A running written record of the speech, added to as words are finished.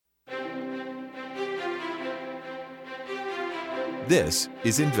This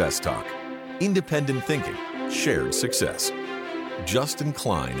is Invest Talk. Independent thinking, shared success. Justin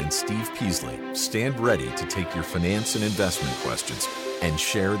Klein and Steve Peasley stand ready to take your finance and investment questions and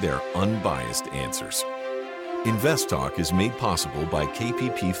share their unbiased answers. Invest Talk is made possible by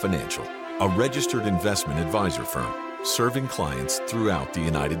KPP Financial, a registered investment advisor firm serving clients throughout the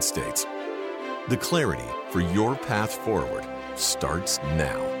United States. The clarity for your path forward starts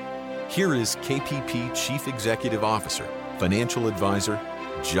now. Here is KPP Chief Executive Officer, Financial Advisor,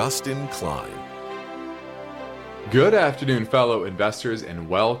 Justin Klein. Good afternoon, fellow investors, and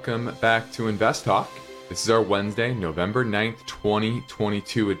welcome back to Invest Talk. This is our Wednesday, November 9th,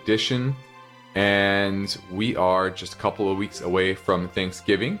 2022 edition, and we are just a couple of weeks away from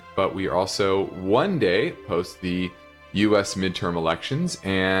Thanksgiving, but we are also one day post the U.S. midterm elections,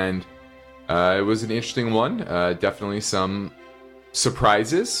 and it was an interesting one. Definitely some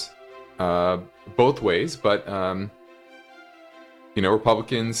surprises both ways, but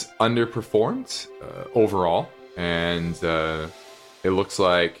Republicans underperformed overall, and it looks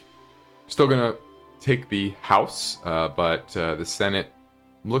like still going to take the House, but the Senate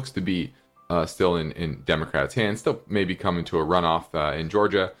looks to be still in Democrats' hands, still maybe coming to a runoff in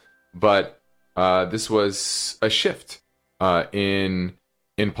Georgia, but this was a shift in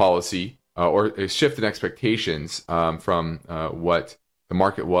policy, or a shift in expectations from what the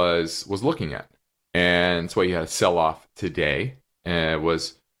market was looking at. And that's why you had a sell-off today. And it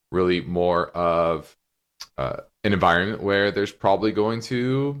was really more of an environment where there's probably going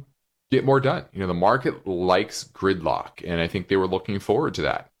to get more done. The market likes gridlock, and I think they were looking forward to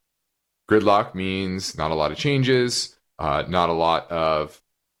that. Gridlock means not a lot of changes, not a lot of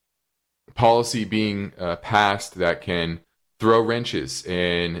policy being passed that can throw wrenches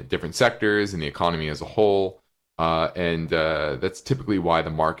in different sectors and the economy as a whole. And that's typically why the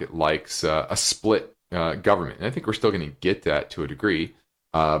market likes a split government. And I think we're still going to get that to a degree.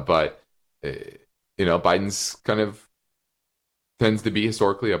 But Biden's kind of tends to be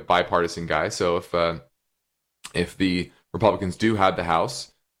historically a bipartisan guy. So if the Republicans do have the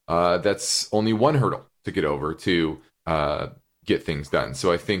House, that's only one hurdle to get over to get things done.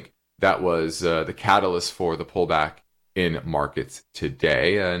 So I think that was the catalyst for the pullback in markets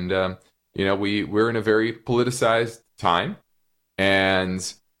today. And we're in a very politicized time,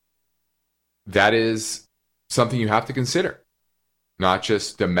 and that is something you have to consider. Not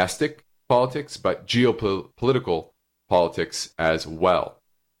just domestic politics, but geopolitical politics as well.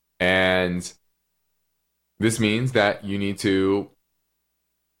 And this means that you need to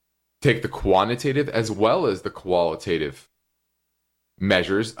take the quantitative as well as the qualitative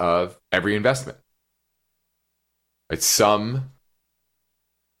measures of every investment. Some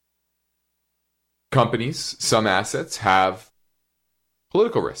companies, some assets have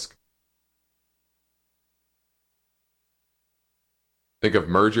political risk. Think of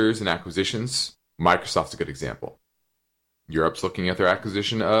mergers and acquisitions. Microsoft's a good example. Europe's looking at their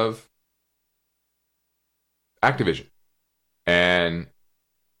acquisition of Activision. And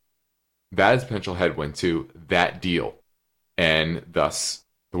that is a potential headwind to that deal, and thus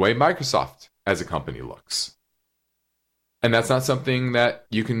the way Microsoft as a company looks. And that's not something that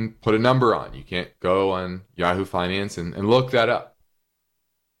you can put a number on. You can't go on Yahoo Finance and look that up.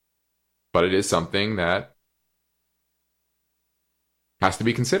 But it is something that has to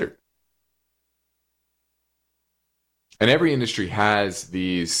be considered. And every industry has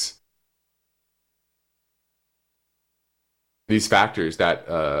these factors that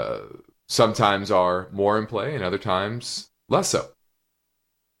sometimes are more in play and other times less so.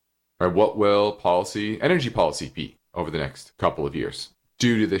 Right, what will energy policy be over the next couple of years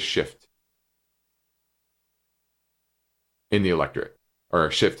due to this shift in the electorate, or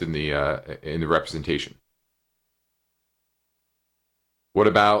a shift in the representation? What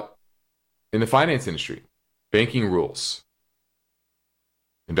about in the finance industry? Banking rules,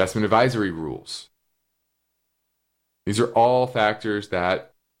 investment advisory rules. These are all factors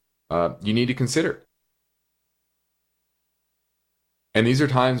that you need to consider. And these are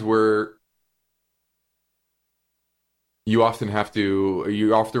times where you often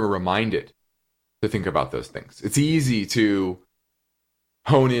are reminded to think about those things. It's easy to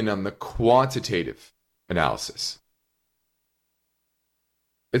hone in on the quantitative analysis.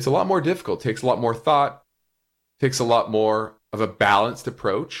 It's a lot more difficult, takes a lot more thought, takes a lot more of a balanced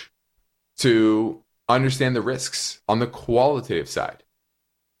approach to understand the risks on the qualitative side.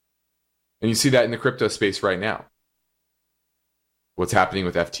 And you see that in the crypto space right now. What's happening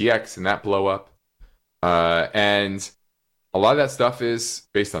with FTX and that blow up. And a lot of that stuff is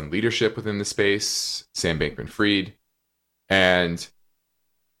based on leadership within the space, Sam Bankman-Fried, and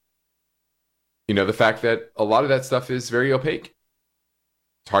the fact that a lot of that stuff is very opaque.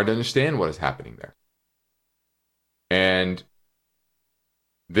 It's hard to understand what is happening there. And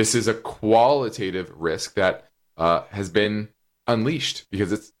this is a qualitative risk that has been unleashed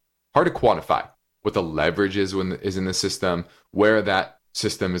because it's hard to quantify what the leverage is in the system, where that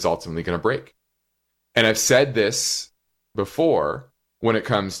system is ultimately going to break. And I've said this before when it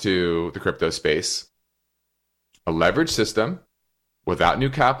comes to the crypto space. A leverage system without new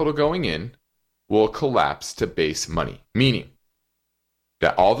capital going in will collapse to base money, meaning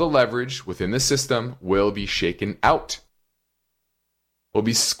that all the leverage within the system will be shaken out, will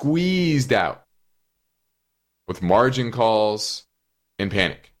be squeezed out with margin calls and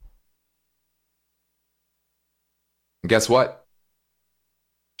panic. And guess what?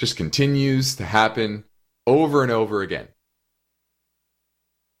 Just continues to happen over and over again.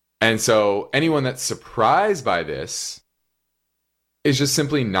 And so anyone that's surprised by this is just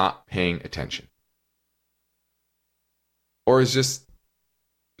simply not paying attention. Or is just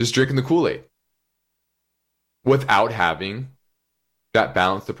drinking the Kool-Aid without having that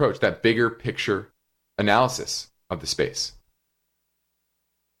balanced approach, that bigger picture analysis of the space.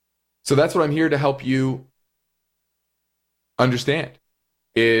 So that's what I'm here to help you understand,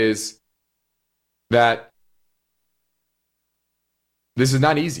 is that this is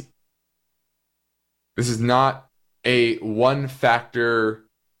not easy. This is not a one-factor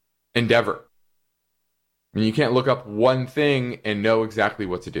endeavor. I mean, you can't look up one thing and know exactly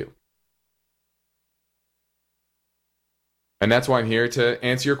what to do. And that's why I'm here to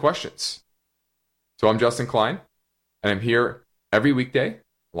answer your questions. So I'm Justin Klein, and I'm here every weekday,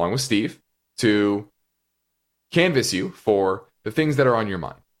 along with Steve, to canvass you for the things that are on your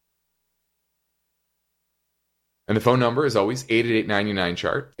mind. And the phone number is always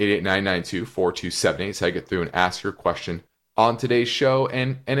 888-99-CHART, 888-992-4278, so I get through and ask your question on today's show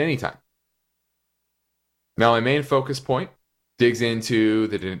and anytime. Now, my main focus point digs into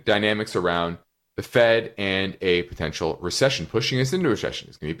the dynamics around the Fed and a potential recession, pushing us into a recession.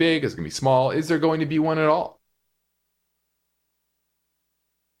 Is it going to be big? Is it going to be small? Is there going to be one at all?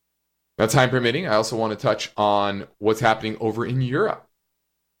 Now, time permitting, I also want to touch on what's happening over in Europe.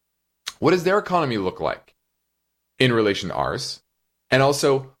 What does their economy look like in relation to ours? And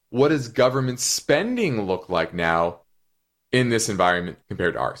also, what does government spending look like now in this environment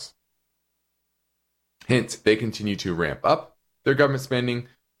compared to ours? Hint, they continue to ramp up their government spending.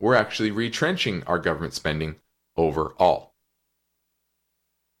 We're actually retrenching our government spending overall.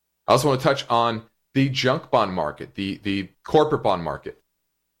 I also want to touch on the junk bond market, the corporate bond market.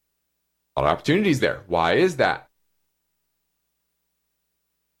 A lot of opportunities there. Why is that?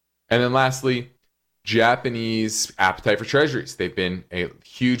 And then lastly, Japanese appetite for treasuries. They've been a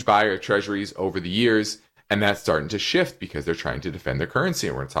huge buyer of treasuries over the years, and that's starting to shift because they're trying to defend their currency.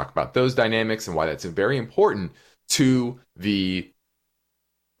 And we're going to talk about those dynamics and why that's very important to the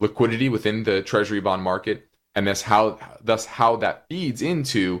liquidity within the treasury bond market, and thus how that feeds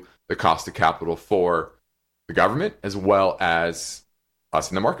into the cost of capital for the government as well as us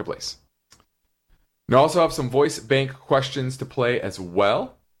in the marketplace. And I also have some voice bank questions to play as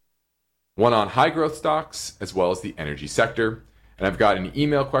well. One on high growth stocks as well as the energy sector. And I've got an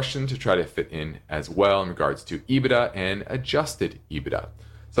email question to try to fit in as well in regards to EBITDA and adjusted EBITDA.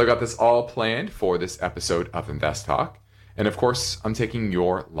 So I got this all planned for this episode of Invest Talk. And of course, I'm taking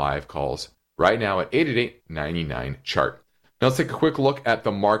your live calls right now at 888-99-CHART. Now let's take a quick look at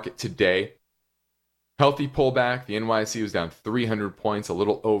the market today. Healthy pullback. The NYSE was down 300 points, a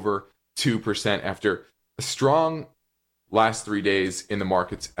little over 2% after a strong last 3 days in the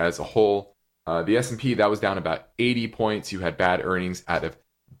markets as a whole. The S&P, that was down about 80 points. You had bad earnings out of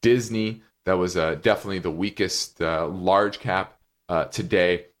Disney. That was definitely the weakest large cap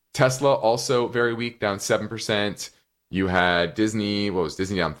today. Tesla also very weak, down 7%. You had Disney, what was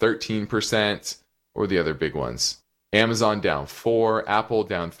Disney down 13%? Or the other big ones? Amazon down 4%, Apple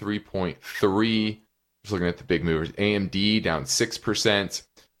down 3.3%. Just looking at the big movers. AMD down 6%.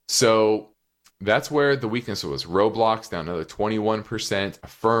 So that's where the weakness was. Roblox down another 21%.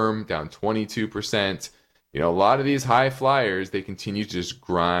 Affirm down 22%. You know, a lot of these high flyers, they continue to just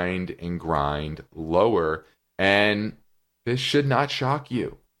grind and grind lower. And this should not shock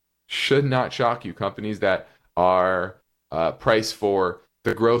you. Should not shock you. Companies that are priced for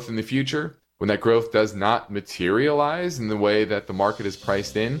the growth in the future, when that growth does not materialize in the way that the market is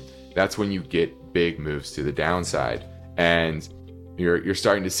priced in, that's when you get big moves to the downside. And you're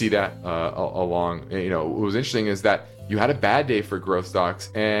starting to see that along. You know, what was interesting is that you had a bad day for growth stocks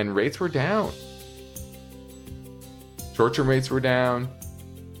and rates were down. Short-term rates were down.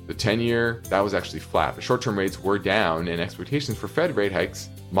 The 10-year, that was actually flat. The short-term rates were down, and expectations for Fed rate hikes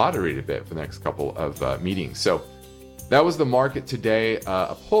moderated a bit for the next couple of meetings. So That was the market today.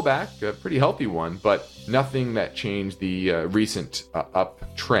 A pullback, a pretty healthy one, but nothing that changed the recent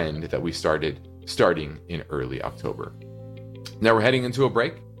uptrend that we starting in early October. Now we're heading into a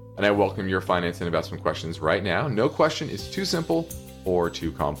break, and I welcome your finance and investment questions right now. No question is too simple or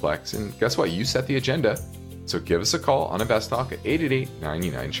too complex. And guess what? You set the agenda. So give us a call on Invest Talk at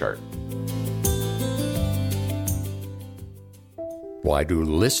 888-99-CHART. Why do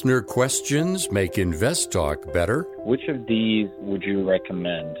listener questions make Invest Talk better? Which of these would you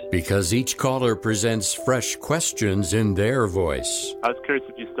recommend? Because each caller presents fresh questions in their voice. I was curious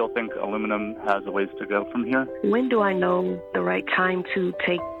if you still think aluminum has a ways to go from here. When do I know the right time to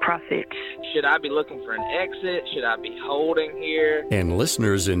take profits? Should I be looking for an exit? Should I be holding here? And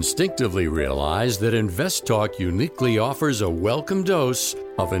listeners instinctively realize that Invest Talk uniquely offers a welcome dose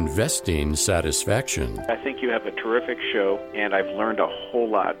of investing satisfaction. I think you have a terrific show, and I've learned a whole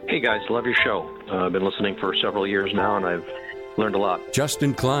lot. Hey guys, love your show. I've been listening for several years now, and I've learned a lot.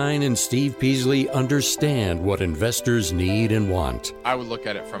 Justin Klein and Steve Peasley understand what investors need and want. I would look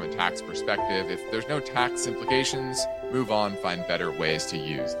at it from a tax perspective. If there's no tax implications, move on, find better ways to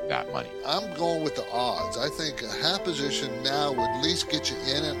use that money. I'm going with the odds. I think a half position now would at least get you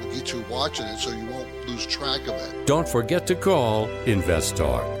in it and get you watching it so you won't lose track of it. Don't forget to call Invest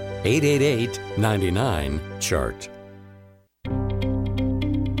Talk, 888-99-CHART.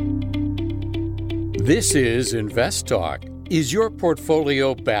 This is Invest Talk. Is your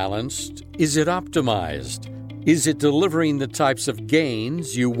portfolio balanced? Is it optimized? Is it delivering the types of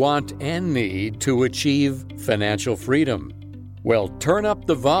gains you want and need to achieve financial freedom? Well, turn up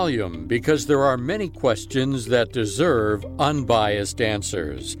the volume because there are many questions that deserve unbiased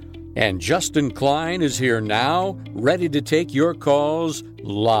answers. And Justin Klein is here now, ready to take your calls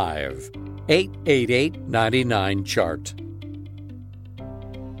live. 888-99-CHART.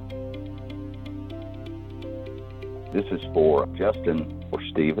 This is for Justin or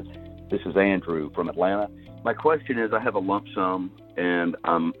Steve. This is Andrew from Atlanta. My question is, I have a lump sum, and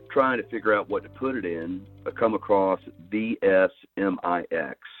I'm trying to figure out what to put it in. I come across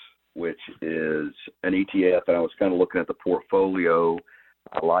VSMIX, which is an ETF, and I was kind of looking at the portfolio.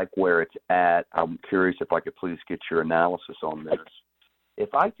 I like where it's at. I'm curious if I could please get your analysis on this.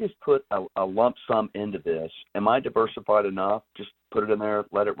 If I just put a lump sum into this, am I diversified enough? Just put it in there,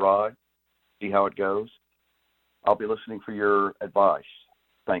 let it ride, see how it goes? I'll be listening for your advice.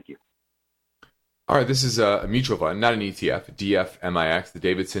 Thank you. All right, this is a mutual fund, not an ETF, DFMIX, the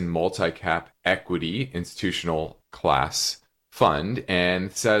Davidson Multi-Cap Equity Institutional Class Fund, and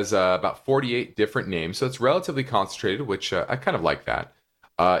it says about 48 different names, so it's relatively concentrated, which I kind of like that.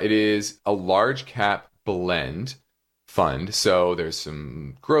 It is a large cap blend fund, so there's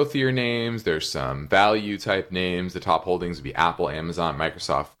some growthier names, there's some value type names. The top holdings would be Apple, Amazon,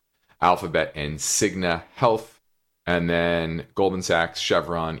 Microsoft, Alphabet, and Cigna Health. And then Goldman Sachs,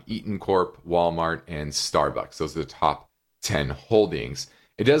 Chevron, Eaton Corp, Walmart, and Starbucks. Those are the top 10 holdings.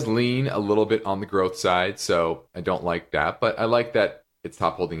 It does lean a little bit on the growth side, so I don't like that. But I like that its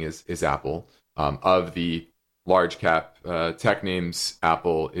top holding is Apple. Of the large cap tech names,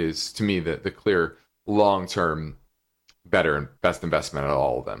 Apple is, to me, the clear long-term better and best investment of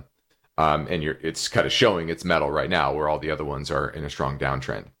all of them. And it's kind of showing its mettle right now, where all the other ones are in a strong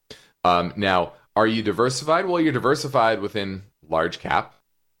downtrend. Now, are you diversified? Well, you're diversified within large cap.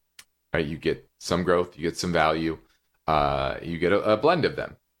 Right? You get some growth, you get some value, you get a blend of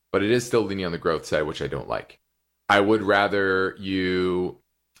them. But it is still leaning on the growth side, which I don't like. I would rather you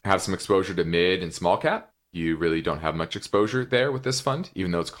have some exposure to mid and small cap. You really don't have much exposure there with this fund.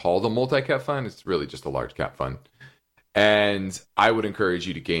 Even though it's called a multi-cap fund, it's really just a large cap fund. And I would encourage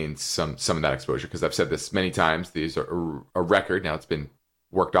you to gain some of that exposure, because I've said this many times. These are a record. Now it's been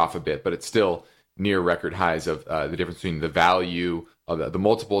worked off a bit, but it's still near record highs of the difference between the value of the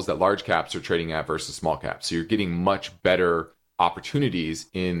multiples that large caps are trading at versus small caps. So you're getting much better opportunities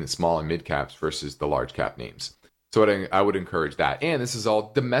in the small and mid caps versus the large cap names. So I would encourage that. And this is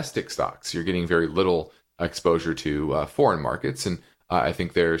all domestic stocks. You're getting very little exposure to foreign markets. And I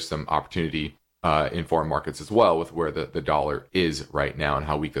think there's some opportunity in foreign markets as well, with where the dollar is right now and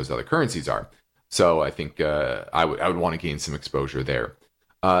how weak those other currencies are. So I think I would want to gain some exposure there.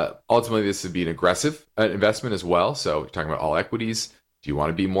 Ultimately, this would be an aggressive investment as well. So you're talking about all equities. Do you want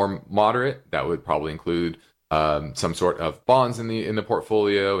to be more moderate? That would probably include some sort of bonds in the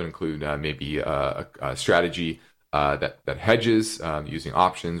portfolio, and include maybe a strategy that hedges using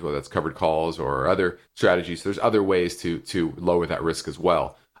options, whether that's covered calls or other strategies. So there's other ways to lower that risk as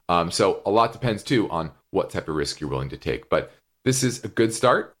well. So a lot depends too on what type of risk you're willing to take. But this is a good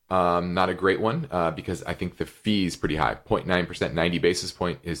start. Not a great one because I think the fee is pretty high. 0.9%, 90 basis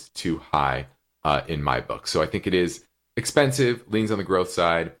point is too high in my book. So I think it is expensive, leans on the growth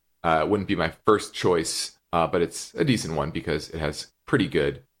side. Wouldn't be my first choice, but it's a decent one because it has pretty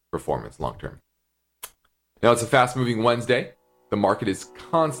good performance long term. Now, it's a fast-moving Wednesday. The market is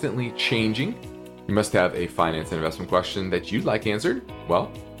constantly changing. You must have a finance and investment question that you'd like answered.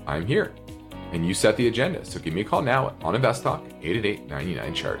 Well, I'm here. And you set the agenda. So give me a call now on Invest Talk,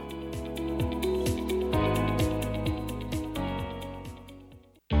 888-99-CHART.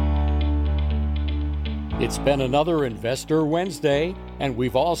 It's been another Investor Wednesday, and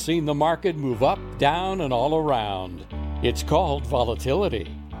we've all seen the market move up, down, and all around. It's called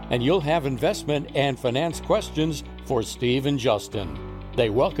volatility, and you'll have investment and finance questions for Steve and Justin.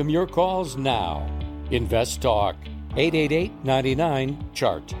 They welcome your calls now. Invest Talk,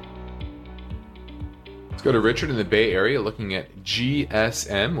 888-99-CHART. Let's go to Richard in the Bay Area looking at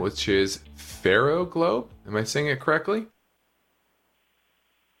GSM, which is Faro Globe. Am I saying it correctly?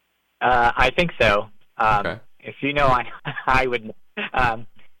 I think so. Okay. If you know, I would.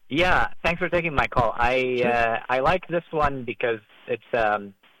 Yeah, thanks for taking my call. I like this one because it's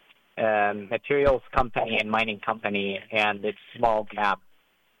materials company and mining company, and it's small cap,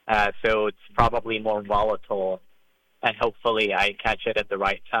 so it's probably more volatile. And hopefully, I catch it at the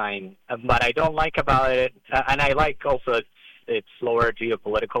right time. But I don't like about it, and I like also its lower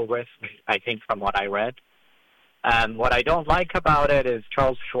geopolitical risk. I think from what I read. What I don't like about it is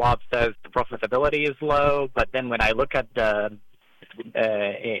Charles Schwab says the profitability is low, but then when I look at the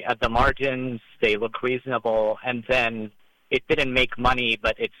margins, they look reasonable, and then it didn't make money,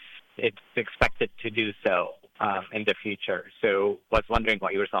 but it's expected to do so in the future. So was wondering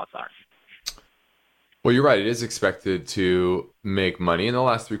what your thoughts are. Well, you're right. It is expected to make money. In the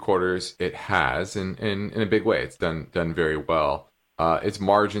last 3 quarters, it has, and in a big way. It's done very well. Its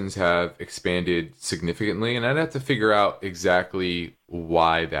margins have expanded significantly, and I'd have to figure out exactly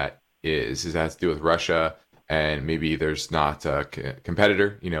why that is. Does that have to do with Russia, and maybe there's not a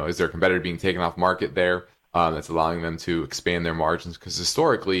competitor? Is there a competitor being taken off market there that's allowing them to expand their margins? Because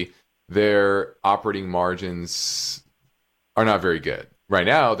historically, their operating margins are not very good. Right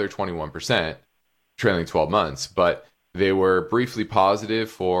now, they're 21%, trailing 12 months, but they were briefly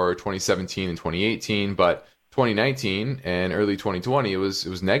positive for 2017 and 2018, but 2019 and early 2020, it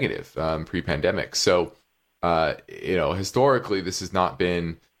was negative pre-pandemic. So, historically, this has not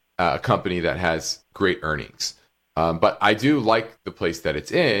been a company that has great earnings. But I do like the place that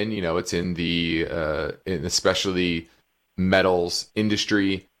it's in. It's in the specialty metals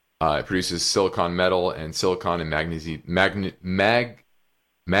industry. It produces silicon metal and silicon and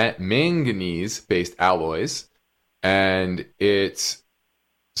manganese-based alloys, and it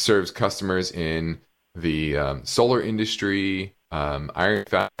serves customers in the solar industry, iron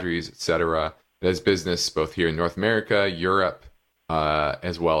factories, etc. It has business both here in North America, Europe,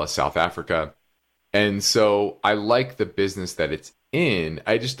 as well as South Africa. And so I like the business that it's in.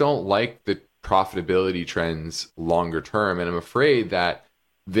 I just don't like the profitability trends longer term. And I'm afraid that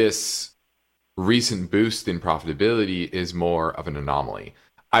this recent boost in profitability is more of an anomaly.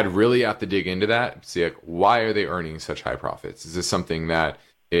 I'd really have to dig into that, see why are they earning such high profits? Is this something that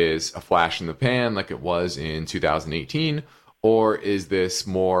is a flash in the pan like it was in 2018, or is this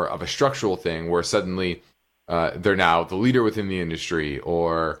more of a structural thing where suddenly they're now the leader within the industry,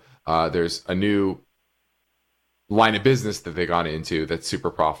 or there's a new line of business that they got into that's super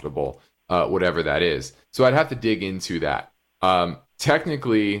profitable, whatever that is. So I'd have to dig into that.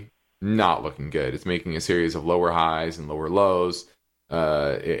 Technically, not looking good. It's making a series of lower highs and lower lows.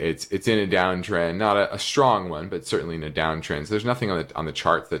 It's in a downtrend, not a strong one, but certainly in a downtrend. So there's nothing on the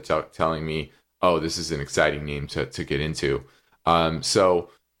charts that's telling me, oh, this is an exciting name to get into. So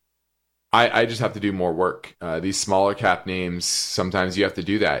I just have to do more work. These smaller cap names, sometimes you have to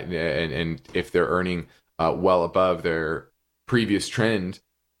do that, and if they're earning well above their previous trend,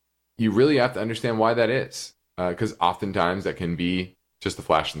 you really have to understand why that is, because oftentimes that can be just a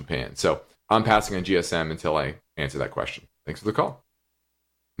flash in the pan. So I'm passing on GSM until I answer that question. Thanks for the call.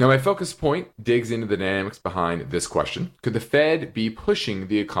 Now, my focus point digs into the dynamics behind this question. Could the Fed be pushing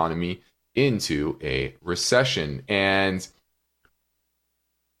the economy into a recession? And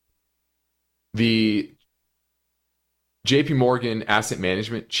the JP Morgan Asset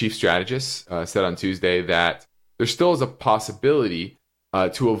Management chief strategist said on Tuesday that there still is a possibility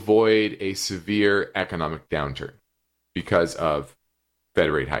to avoid a severe economic downturn because of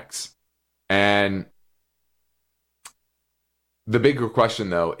Fed rate hikes. And the bigger question,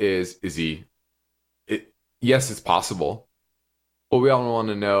 though, is yes, it's possible, but we all want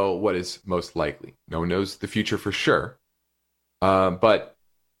to know what is most likely. No one knows the future for sure. But,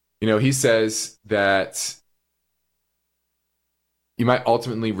 he says that you might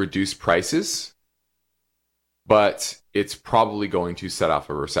ultimately reduce prices but it's probably going to set off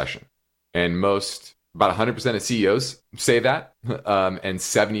a recession. And about 100% of CEOs say that, and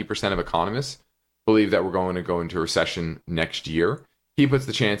 70% of economists believe that we're going to go into a recession next year. He puts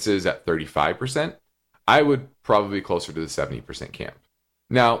the chances at 35%. I would probably be closer to the 70% camp.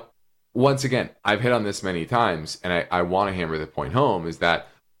 Now, once again, I've hit on this many times, and I want to hammer the point home, is that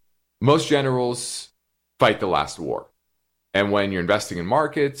most generals fight the last war. And when you're investing in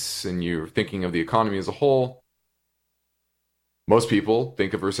markets and you're thinking of the economy as a whole, most people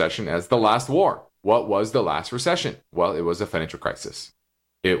think of recession as the last war. What was the last recession? Well, it was a financial crisis.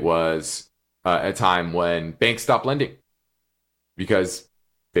 It was a time when banks stopped lending because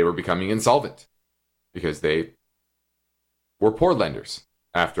they were becoming insolvent, because they were poor lenders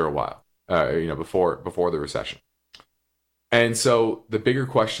after a while, before the recession. And so the bigger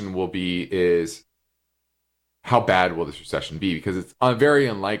question will be is, how bad will this recession be? Because it's very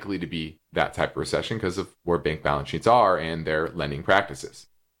unlikely to be that type of recession because of where bank balance sheets are and their lending practices.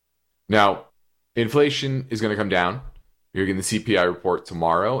 Now, inflation is going to come down. You're getting the CPI report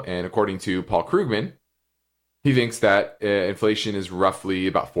tomorrow, and according to Paul Krugman, he thinks that inflation is roughly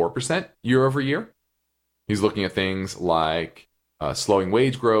about 4% year over year. He's looking at things like slowing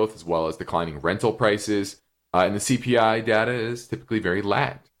wage growth as well as declining rental prices, and the CPI data is typically very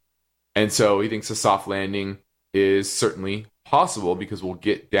lagged. And so he thinks a soft landing is certainly possible because we'll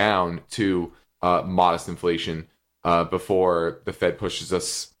get down to modest inflation before the Fed pushes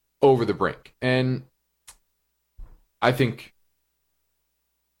us over the brink. And I think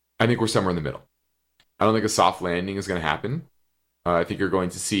we're somewhere in the middle. I don't think a soft landing is going to happen. I think you're going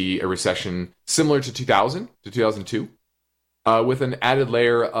to see a recession similar to 2000 to 2002, with an added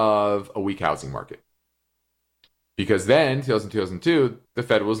layer of a weak housing market. Because then, 2002, the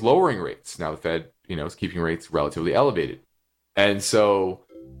Fed was lowering rates. Now the Fed, is keeping rates relatively elevated. And so,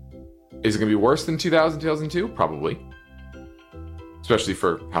 is it going to be worse than 2000, 2002? Probably. Especially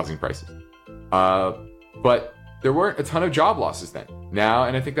for housing prices. But there weren't a ton of job losses then. Now,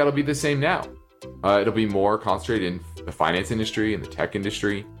 and I think that'll be the same now. It'll be more concentrated in the finance industry and the tech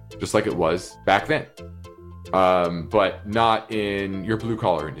industry, just like it was back then. But not in your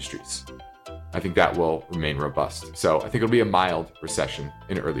blue-collar industries. I think that will remain robust. So I think it'll be a mild recession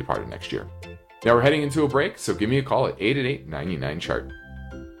in the early part of next year. Now we're heading into a break, so give me a call at 888-99-CHART.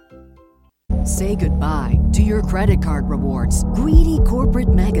 Say goodbye to your credit card rewards. Greedy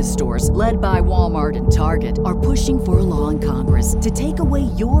corporate mega stores, led by Walmart and Target, are pushing for a law in Congress to take away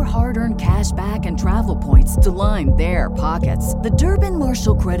your hard-earned cash back and travel points to line their pockets. The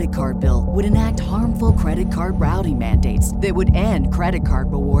Durbin-Marshall credit card bill would enact harmful credit card routing mandates that would end credit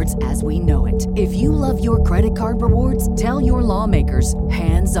card rewards as we know it. If you love your credit card rewards, tell your lawmakers,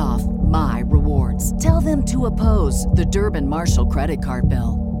 hands off my rewards. Tell them to oppose the Durbin-Marshall credit card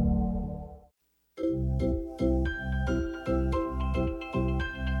bill.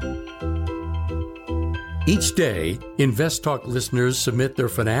 Each day, Invest Talk listeners submit their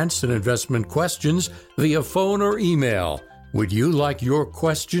finance and investment questions via phone or email. Would you like your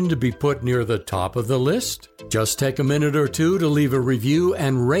question to be put near the top of the list? Just take a minute or two to leave a review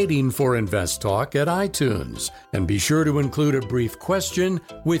and rating for Invest Talk at iTunes. And be sure to include a brief question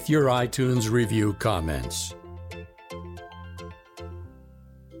with your iTunes review comments.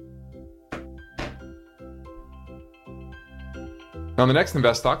 On the next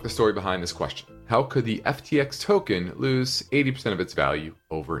Invest Talk, the story behind this question. How could the FTX token lose 80% of its value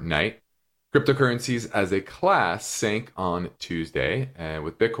overnight? Cryptocurrencies as a class sank on Tuesday,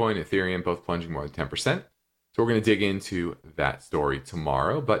 with Bitcoin and Ethereum both plunging more than 10%. So we're going to dig into that story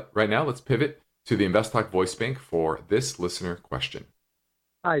tomorrow. But right now, let's pivot to the Invest Talk voice bank for this listener question.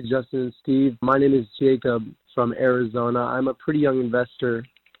 Hi, Justin and Steve. My name is Jacob from Arizona. I'm a pretty young investor,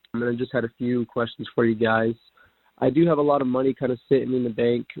 and I just had a few questions for you guys. I do have a lot of money kind of sitting in the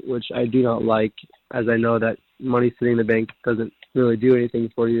bank, which I do not like, as I know that money sitting in the bank doesn't really do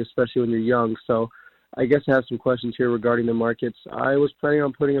anything for you, especially when you're young. So I guess I have some questions here regarding the markets. I was planning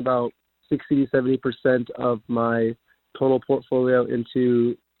on putting about 60 to 70% of my total portfolio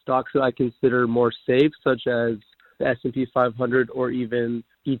into stocks that I consider more safe, such as the S&P 500 or even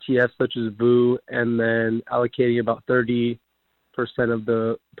ETFs such as VU, and then allocating about 30% of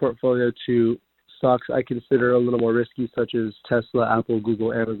the portfolio to stocks I consider a little more risky, such as Tesla, Apple,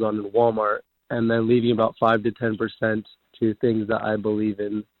 Google, Amazon, and Walmart, and then leaving about 5 to 10% to things that I believe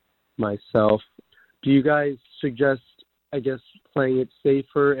in myself. Do you guys suggest, I guess, playing it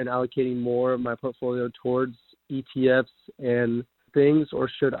safer and allocating more of my portfolio towards ETFs and things, or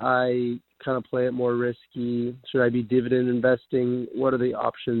should I kind of play it more risky? Should I be dividend investing? What are the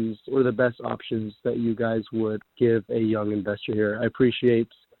options, or the best options that you guys would give a young investor here? I appreciate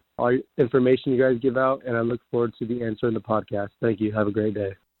all your information you guys give out, and I look forward to the answer in the podcast. Thank you. Have a great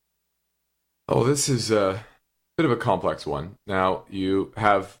day. Oh, this is a bit of a complex one. Now, you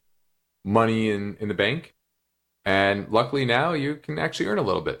have money in the bank, and luckily now you can actually earn a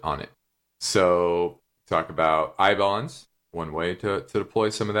little bit on it. So talk about I-bonds, one way to deploy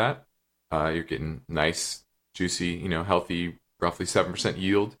some of that. You're getting nice, juicy, healthy, roughly 7%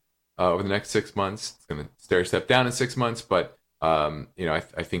 yield over the next 6 months. It's going to stair step down in 6 months, but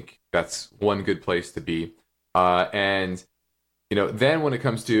I think that's one good place to be. And then when it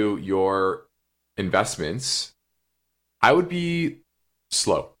comes to your investments, I would be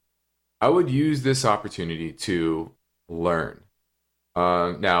slow. I would use this opportunity to learn.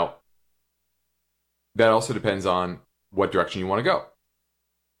 Now, that also depends on what direction you want to go.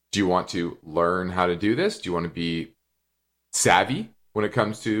 Do you want to learn how to do this? Do you want to be savvy when it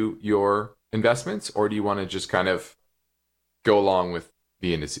comes to your investments? Or do you want to just kind of go along with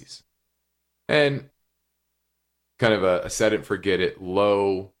the indices? And kind of a set it, forget it,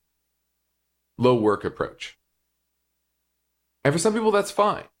 low work approach. And for some people, that's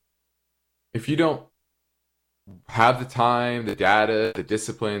fine. If you don't have the time, the data, the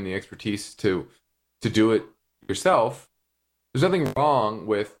discipline, the expertise to do it yourself, there's nothing wrong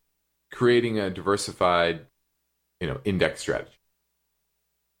with creating a diversified, index strategy.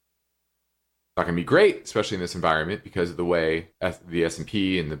 It's not going to be great, especially in this environment, because of the way the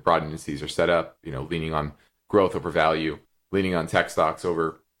S&P and the broad indices are set up, leaning on growth over value, leaning on tech stocks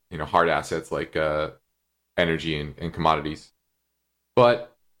over, hard assets like energy and commodities. But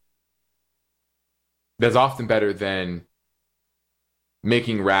that's often better than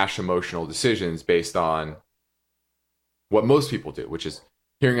making rash emotional decisions based on what most people do, which is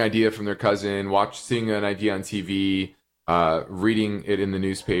hearing an idea from their cousin, seeing an idea on TV, reading it in the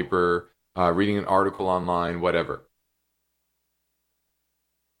newspaper, reading an article online, whatever,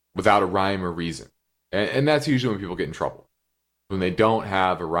 without a rhyme or reason. And that's usually when people get in trouble, when they don't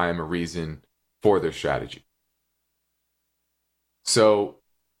have a rhyme or reason for their strategy. So,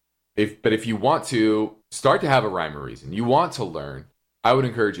 if you want to start to have a rhyme or reason, you want to learn, I would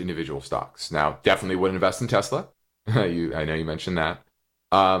encourage individual stocks. Now, definitely wouldn't invest in Tesla. I know you mentioned that.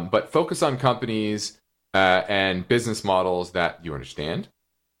 But focus on companies and business models that you understand.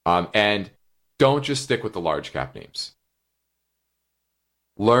 And don't just stick with the large cap names.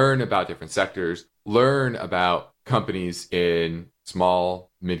 Learn about different sectors. Learn about companies in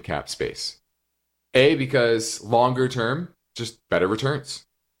small, mid-cap space. A, because longer term, just better returns.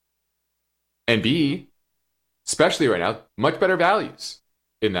 And B, especially right now, much better values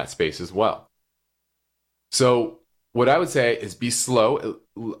in that space as well. So what I would say is be slow,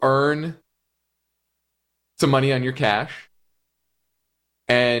 earn some money on your cash,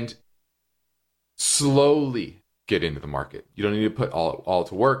 and slowly get into the market. You don't need to put all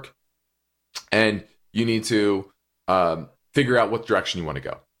to work, and you need to figure out what direction you want to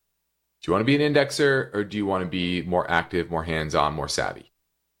go. Do you want to be an indexer, or do you want to be more active, more hands-on, more savvy?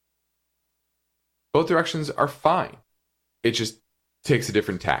 Both directions are fine. It just takes a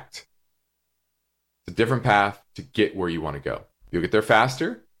different tact. It's a different path to get where you want to go. You'll get there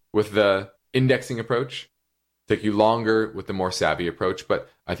faster with the indexing approach. Take you longer with the more savvy approach, but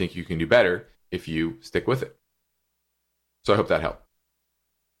I think you can do better if you stick with it. So I hope that helped.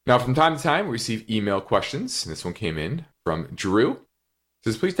 Now, from time to time, we receive email questions. This one came in from Drew. It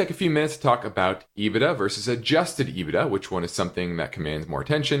says, please take a few minutes to talk about EBITDA versus adjusted EBITDA. Which one is something that commands more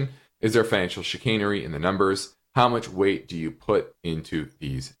attention? Is there financial chicanery in the numbers? How much weight do you put into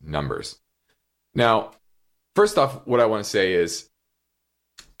these numbers? Now, first off, what I want to say is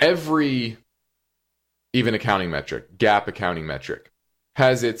every even accounting metric, GAAP accounting metric,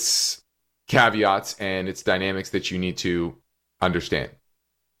 has its caveats and its dynamics that you need to understand.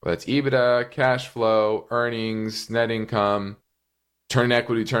 Well, that's EBITDA, cash flow, earnings, net income, return on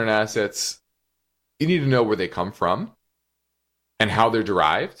equity, return on assets. You need to know where they come from and how they're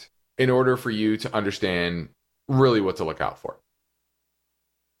derived in order for you to understand really what to look out for.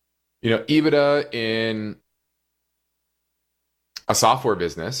 EBITDA in a software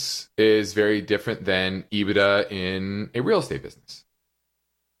business is very different than EBITDA in a real estate business.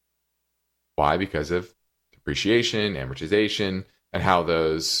 Why? Because of depreciation, amortization, and how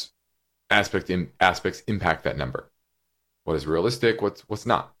those aspects impact that number. What is realistic? What's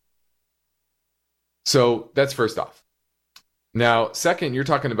not? So that's first off. Now, second, you're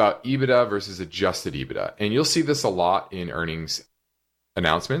talking about EBITDA versus adjusted EBITDA. And you'll see this a lot in earnings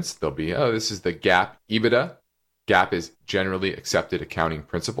announcements. They'll be, this is the GAAP EBITDA. GAAP is generally accepted accounting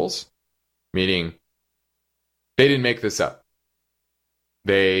principles, meaning they didn't make this up.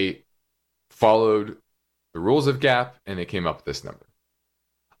 They followed the rules of GAAP and they came up with this number.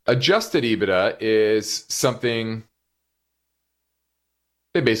 Adjusted EBITDA is something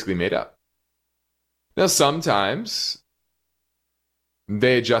they basically made up. Now, sometimes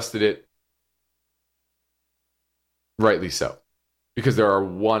they adjusted it rightly so, because there are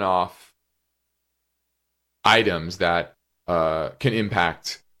one-off items that can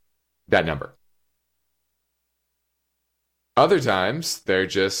impact that number. Other times, they're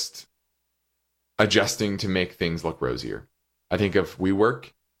just adjusting to make things look rosier. I think of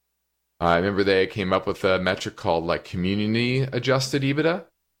WeWork. I remember they came up with a metric called like community adjusted EBITDA.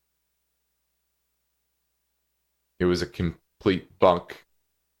 It was a complete bunk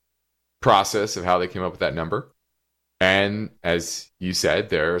process of how they came up with that number. And as you said,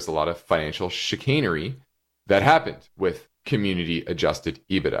 there's a lot of financial chicanery that happened with community adjusted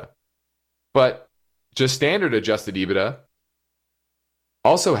EBITDA. But just standard adjusted EBITDA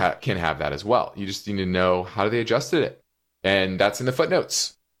also can have that as well. You just need to know how they adjusted it. And that's in the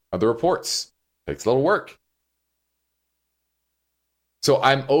footnotes of the reports. Takes a little work. So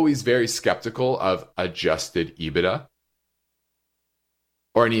I'm always very skeptical of adjusted EBITDA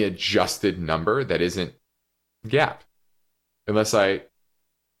or any adjusted number that isn't GAAP, unless I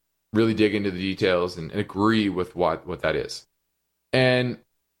really dig into the details and agree with what that is. And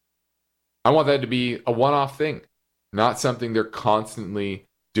I want that to be a one-off thing, not something they're constantly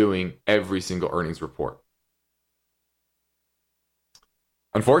doing every single earnings report.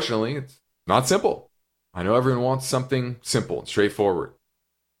 Unfortunately, it's not simple. I know everyone wants something simple and straightforward.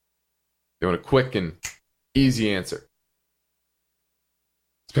 They want a quick and easy answer.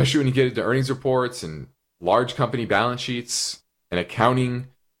 Especially when you get into earnings reports and large company balance sheets and accounting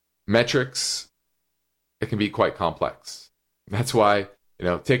metrics, it can be quite complex. That's why,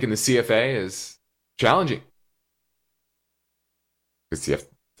 taking the CFA is challenging. Because you have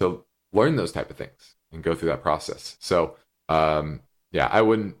to learn those type of things and go through that process. So, I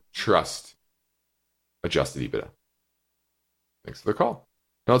wouldn't trust adjusted EBITDA. Thanks for the call.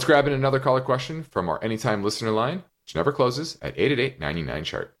 Now let's grab in another caller question from our anytime listener line, which never closes at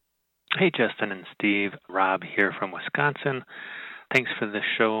 888-99-CHART. Hey, Justin and Steve. Rob here from Wisconsin. Thanks for the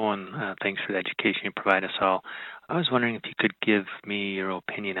show and thanks for the education you provide us all. I was wondering if you could give me your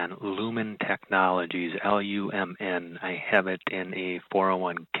opinion on Lumen Technologies, LUMN. I have it in a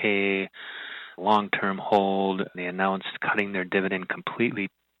 401k, long-term hold. They announced cutting their dividend completely.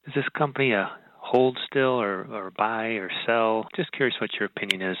 Is this company a hold still or buy or sell? Just curious what your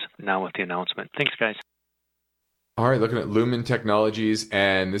opinion is now with the announcement. Thanks, guys. All right, looking at Lumen Technologies,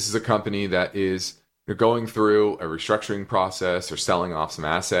 and this is a company that is going through a restructuring process or selling off some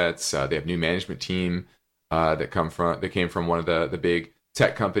assets. They have new management team that came from one of the big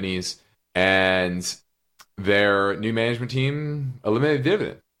tech companies, and their new management team eliminated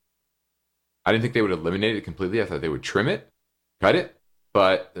dividend. I didn't think they would eliminate it completely. I thought they would trim it, cut it,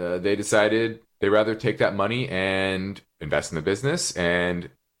 but they decided they'd rather take that money and invest in the business, and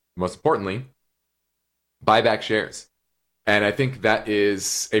most importantly, buy back shares. And I think that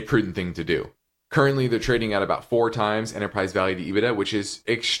is a prudent thing to do. Currently, they're trading at about 4 times enterprise value to EBITDA, which is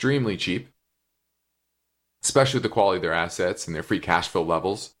extremely cheap, especially with the quality of their assets and their free cash flow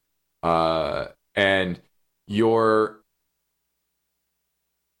levels. And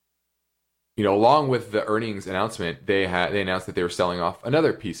along with the earnings announcement, they announced that they were selling off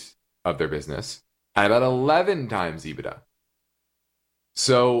another piece of their business at about 11 times EBITDA.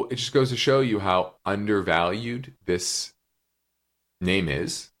 So it just goes to show you how undervalued this name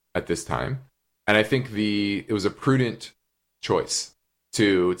is at this time. And I think it was a prudent choice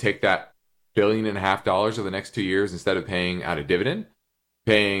to take that $1.5 billion over the next 2 years instead of paying out a dividend,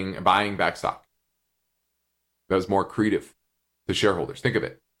 buying back stock. That was more accretive to shareholders. Think of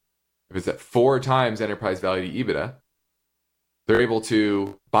it. If it's at 4 times enterprise value to EBITDA, they're able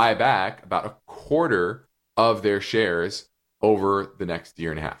to buy back about a quarter of their shares over the next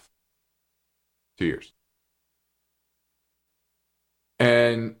 1.5 years, 2 years.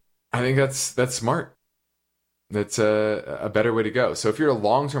 And I think that's smart. That's a better way to go. So if you're a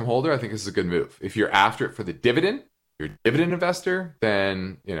long-term holder, I think this is a good move. If you're after it for the dividend, you're a dividend investor,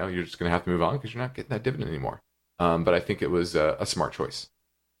 then you're just going to have to move on because you're not getting that dividend anymore. But I think it was a smart choice.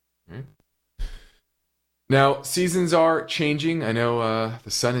 All right. Now, seasons are changing. I know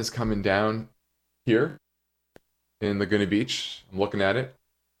the sun is coming down here in Laguna Beach. I'm looking at it.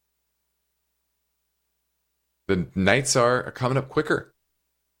 The nights are coming up quicker.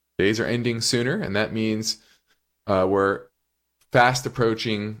 Days are ending sooner, and that means we're fast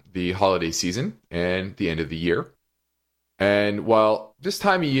approaching the holiday season and the end of the year. And while this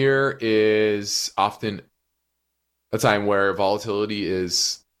time of year is often a time where volatility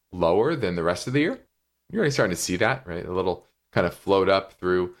is lower than the rest of the year, you're already starting to see that, right? A little kind of float up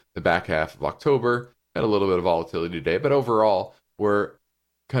through the back half of October. Had a little bit of volatility today, but overall, we're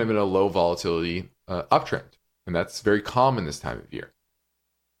kind of in a low volatility uptrend. And that's very common this time of year.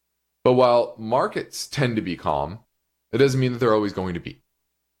 But while markets tend to be calm, it doesn't mean that they're always going to be.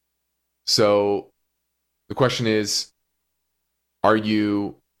 So the question is, are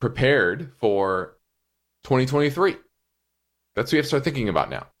you prepared for 2023? That's what you have to start thinking about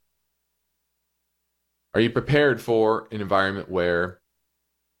now. Are you prepared for an environment where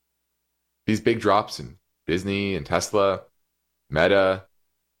these big drops in Disney and Tesla, Meta,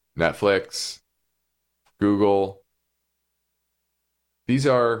 Netflix, Google, these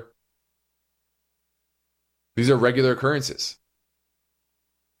are regular occurrences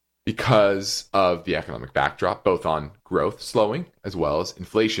because of the economic backdrop, both on growth slowing as well as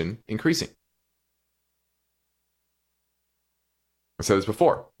inflation increasing. I said this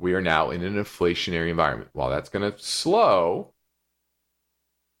before, we are now in an inflationary environment. While that's going to slow,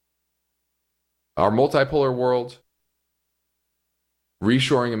 our multipolar world,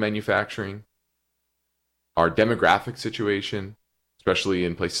 reshoring and manufacturing, our demographic situation, especially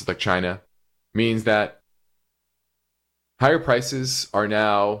in places like China, means that higher prices are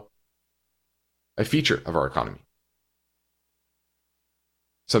now a feature of our economy.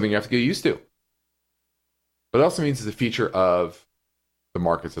 Something you have to get used to. But it also means it's a feature of the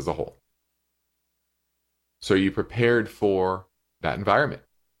markets as a whole. So are you prepared for that environment?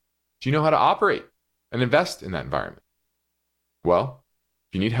 Do you know how to operate and invest in that environment? Well,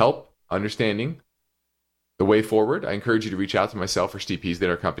 if you need help understanding the way forward, I encourage you to reach out to myself or Steve Peasley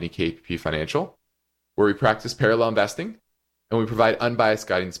at our company, KPP Financial, where we practice parallel investing and we provide unbiased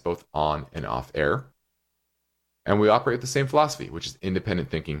guidance both on and off air. And we operate with the same philosophy, which is independent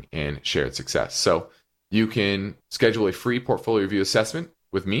thinking and shared success. So you can schedule a free portfolio review assessment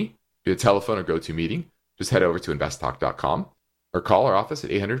with me via telephone or GoToMeeting. Just head over to investtalk.com or call our office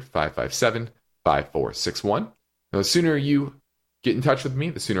at 800-557-5461. Now, the sooner you get in touch with me,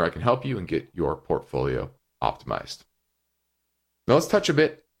 the sooner I can help you and get your portfolio optimized. Now let's touch a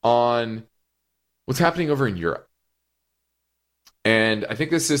bit on what's happening over in Europe. And I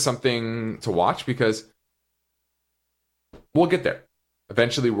think this is something to watch because we'll get there.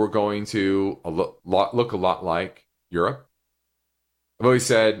 Eventually, we're going to look a lot like Europe. I've always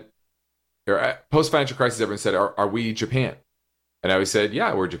said, post-financial crisis, everyone said, are we Japan? And I always said,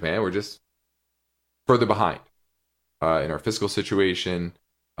 yeah, we're Japan. We're just further behind in our fiscal situation.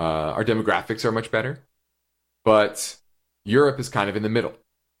 Our demographics are much better. But Europe is kind of in the middle.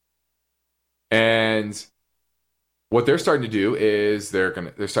 And what they're starting to do is they're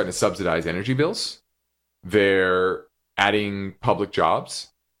starting to subsidize energy bills. They're adding public jobs,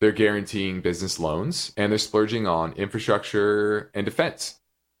 they're guaranteeing business loans, and they're splurging on infrastructure and defense.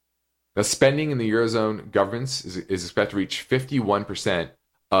 Now, spending in the Eurozone governments is expected to reach 51%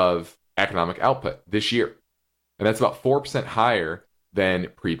 of economic output this year. And that's about 4% higher than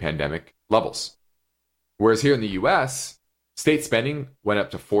pre-pandemic levels. Whereas here in the US, state spending went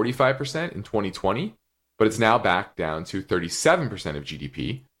up to 45% in 2020, but it's now back down to 37% of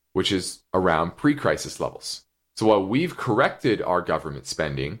GDP, which is around pre-crisis levels. So while we've corrected our government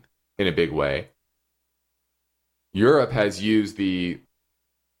spending in a big way, Europe has used the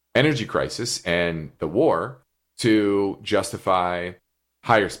energy crisis and the war to justify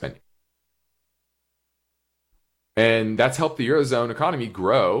higher spending. And that's helped the Eurozone economy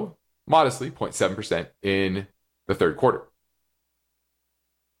grow modestly, 0.7% in the third quarter.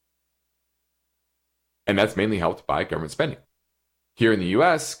 And that's mainly helped by government spending. Here in the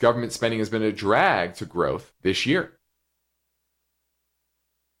US, government spending has been a drag to growth this year.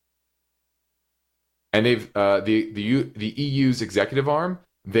 And they've the EU's executive arm,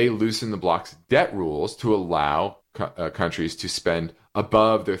 they loosened the bloc's debt rules to allow countries to spend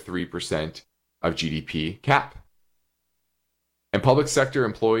above their 3% of GDP cap. And public sector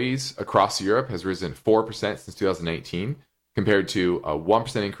employees across Europe has risen 4% since 2018, compared to a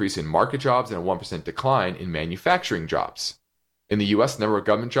 1% increase in market jobs and a 1% decline in manufacturing jobs. In the US, the number of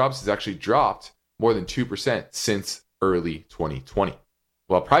government jobs has actually dropped more than 2% since early 2020,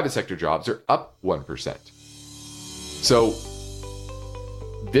 while private sector jobs are up 1%. So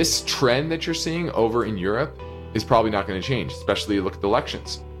this trend that you're seeing over in Europe is probably not going to change, especially look at the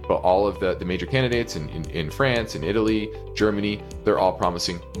elections. But all of the major candidates in France, in Italy, Germany, they're all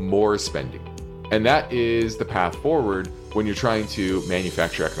promising more spending. And that is the path forward when you're trying to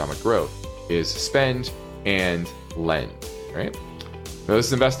manufacture economic growth, is spend and lend. Right? Now, this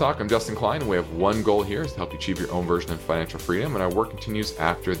is Invest Talk. I'm Justin Klein, and we have one goal here is to help you achieve your own version of financial freedom, and our work continues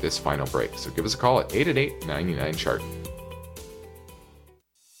after this final break. So give us a call at 888-99-CHART.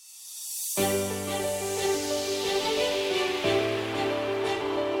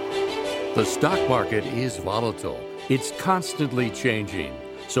 The stock market is volatile. It's constantly changing.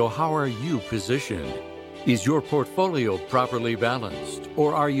 So how are you positioned? Is your portfolio properly balanced,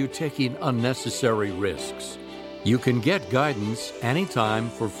 or are you taking unnecessary risks? You can get guidance anytime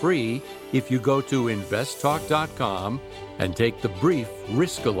for free if you go to investtalk.com and take the brief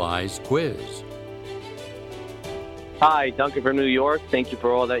Riskalyze quiz. Hi, Duncan from New York. Thank you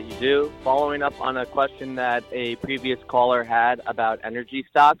for all that you do. Following up on a question that a previous caller had about energy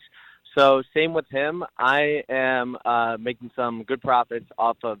stocks. So same with him. I am making some good profits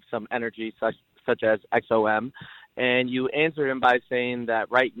off of some energy such as XOM. And you answered him by saying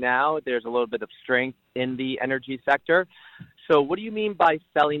that right now there's a little bit of strength in the energy sector. So what do you mean by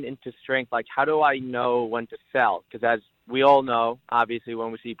selling into strength? Like, how do I know when to sell? Because as we all know, obviously,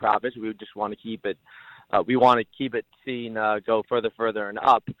 when we see profits, we just want to keep it. We want to keep it seen go further and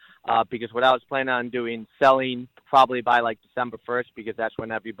up. Because what I was planning on doing, selling probably by like December 1st, because that's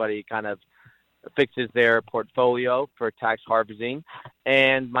when everybody kind of fixes their portfolio for tax harvesting.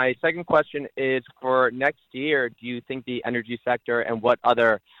 And my second question is, for next year, do you think the energy sector and what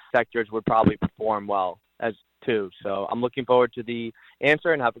other sectors would probably perform well as too? So I'm looking forward to the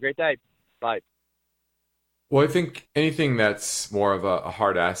answer, and have a great day. Bye. Well, I think anything that's more of a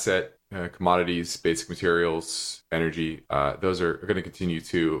hard asset, commodities, basic materials, energy, those are going to continue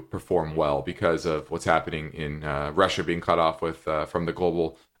to perform well because of what's happening in Russia being cut off with from the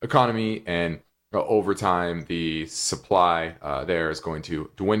global economy, and over time the supply there is going to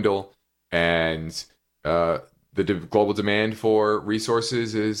dwindle, and the global demand for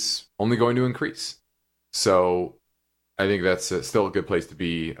resources is only going to increase. So I think that's still a good place to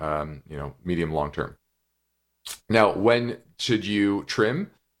be, medium long term. Now, when should you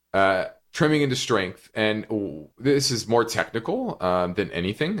trim? Trimming into strength, and this is more technical than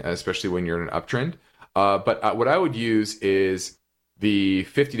anything, especially when you're in an uptrend. But what I would use is the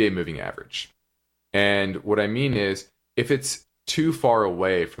 50-day moving average. And what I mean is, if it's too far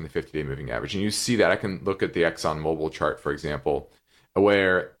away from the 50-day moving average, and you see that, I can look at the ExxonMobil chart, for example,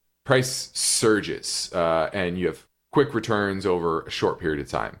 where price surges and you have quick returns over a short period of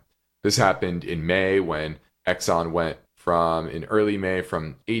time. This happened in May when Exxon went in early May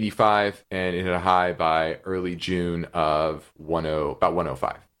from 85, and it hit a high by early June of about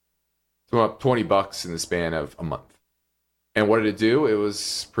 105. So up $20 in the span of a month. And what did it do? It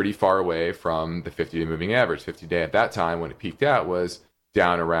was pretty far away from the 50-day moving average. 50-day at that time, when it peaked out, was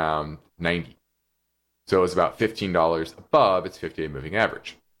down around 90. So it was about $15 above its 50-day moving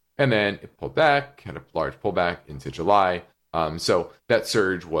average. And then it pulled back, had a large pullback into July. So that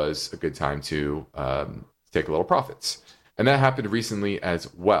surge was a good time to take a little profits. And that happened recently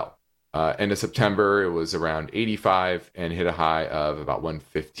as well. End of September, it was around 85 and hit a high of about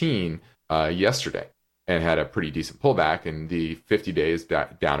 115 yesterday, and had a pretty decent pullback, and the 50 days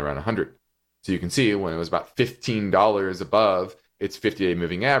down around 100. So you can see when it was about $15 above its 50-day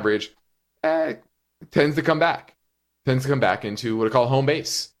moving average, it tends to come back into what I call home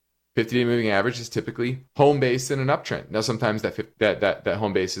base. 50-day moving average is typically home base in an uptrend. Now, sometimes that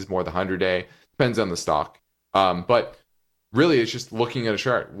home base is more the 100-day, depends on the stock. But really, it's just looking at a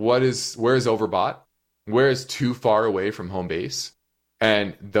chart. Where is overbought? Where is too far away from home base?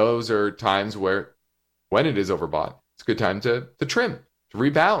 And those are times where, when it is overbought, it's a good time to trim, to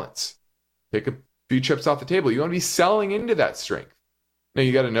rebalance, take a few chips off the table. You want to be selling into that strength. Now,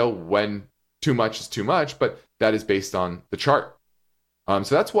 you got to know when too much is too much, but that is based on the chart.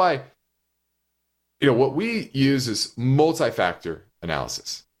 So that's why, what we use is multi-factor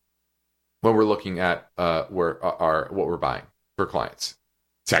analysis when we're looking at what we're buying for clients.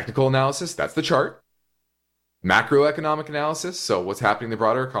 Technical analysis, that's the chart. Macroeconomic analysis, so what's happening in the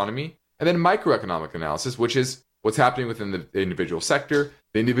broader economy. And then microeconomic analysis, which is what's happening within the individual sector,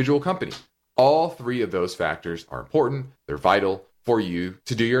 the individual company. All three of those factors are important. They're vital for you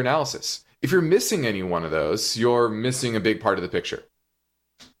to do your analysis. If you're missing any one of those, you're missing a big part of the picture.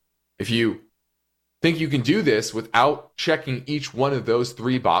 If you think you can do this without checking each one of those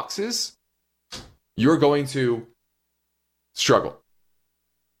three boxes, you're going to struggle.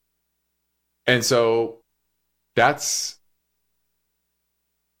 And so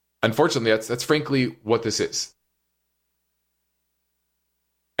unfortunately, that's frankly what this is.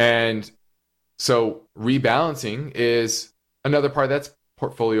 And so rebalancing is another part. That's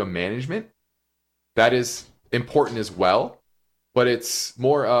portfolio management. That is important as well, but it's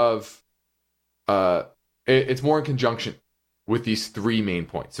more of it's more in conjunction with these three main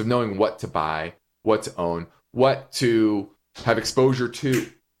points of knowing what to buy, what to own, what to have exposure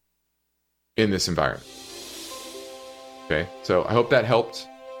to in this environment. Okay, so I hope that helped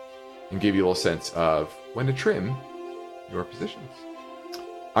and gave you a little sense of when to trim your positions.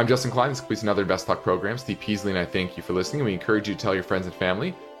 I'm Justin Klein. This completes another Invest Talk program. Steve Peasley and I thank you for listening. We encourage you to tell your friends and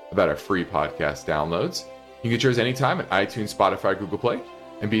family about our free podcast downloads. You can get yours anytime at iTunes, Spotify, Google Play,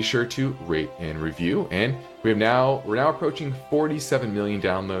 and be sure to rate and review. And we're now approaching 47 million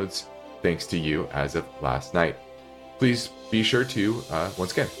downloads thanks to you as of last night. Please be sure to,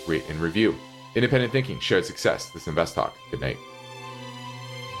 once again, rate and review. Independent thinking, shared success. This is Invest Talk. Good night.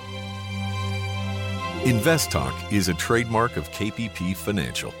 Invest Talk is a trademark of KPP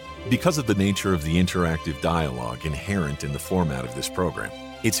Financial. Because of the nature of the interactive dialogue inherent in the format of this program,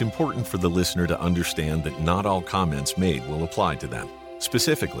 it's important for the listener to understand that not all comments made will apply to them.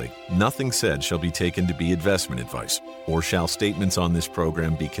 Specifically, nothing said shall be taken to be investment advice, or shall statements on this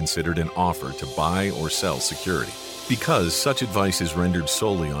program be considered an offer to buy or sell security. Because such advice is rendered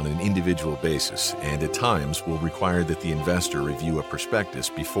solely on an individual basis and at times will require that the investor review a prospectus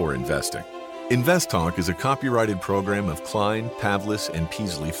before investing. Invest Talk is a copyrighted program of Klein, Pavlis, and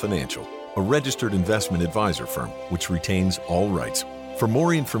Peasley Financial, a registered investment advisor firm which retains all rights. For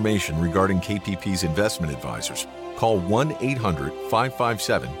more information regarding KPP's investment advisors, call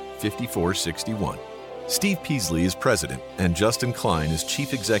 1-800-557-5461. Steve Peasley is president, and Justin Klein is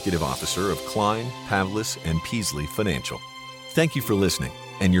chief executive officer of Klein, Pavlis, and Peasley Financial. Thank you for listening,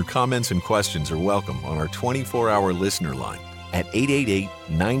 and your comments and questions are welcome on our 24-hour listener line at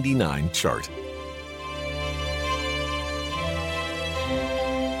 888-99-CHART.